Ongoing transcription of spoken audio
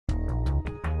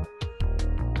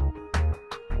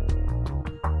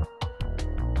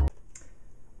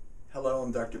Hello,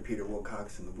 I'm Dr. Peter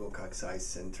Wilcox from the Wilcox Eye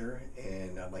Center,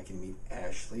 and I'd like you to meet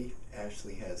Ashley.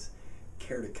 Ashley has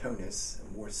keratoconus,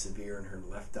 more severe in her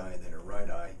left eye than her right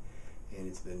eye, and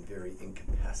it's been very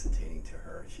incapacitating to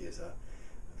her. She has a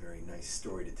very nice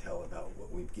story to tell about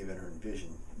what we've given her in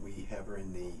vision. We have her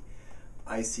in the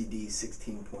ICD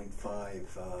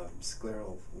 16.5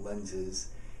 Scleral lenses,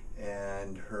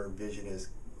 and her vision has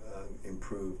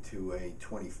improved to a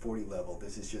 20/40 level.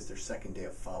 This is just their second day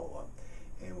of follow-up,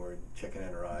 and we're checking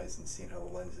out her eyes and seeing how the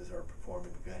lenses are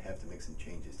performing. We're going to have to make some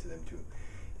changes to them to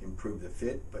improve the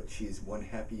fit, but she's one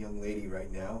happy young lady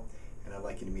right now, and I'd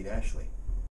like you to meet Ashley.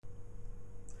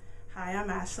 Hi,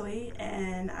 I'm Ashley,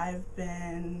 and I've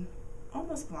been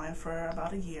almost blind for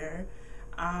about a year.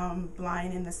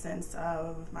 Blind in the sense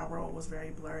of my world was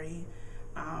very blurry.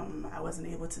 I wasn't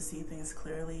able to see things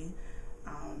clearly,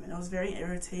 and it was very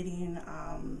irritating,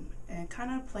 and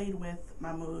kind of played with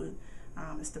my mood.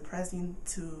 It's depressing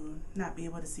to not be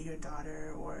able to see your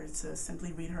daughter or to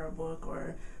simply read her a book,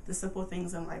 or the simple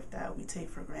things in life that we take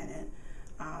for granted.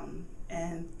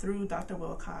 And through Dr.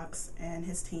 Wilcox and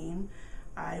his team,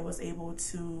 I was able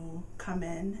to come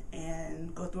in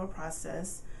and go through a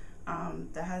process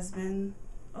that has been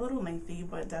a little lengthy,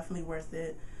 but definitely worth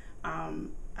it.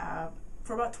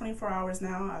 For about 24 hours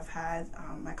now, I've had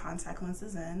my contact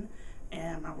lenses in,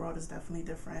 and my world is definitely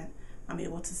different. I'm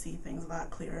able to see things a lot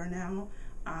clearer now,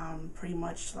 pretty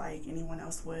much like anyone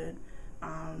else would,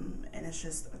 and it's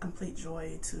just a complete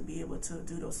joy to be able to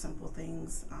do those simple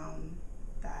things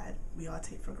that we all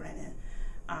take for granted.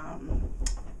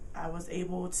 I was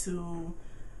able to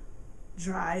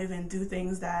drive and do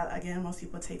things that, again, most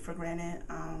people take for granted,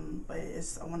 but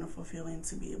it's a wonderful feeling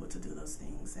to be able to do those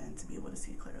things and to be able to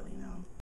see clearly now.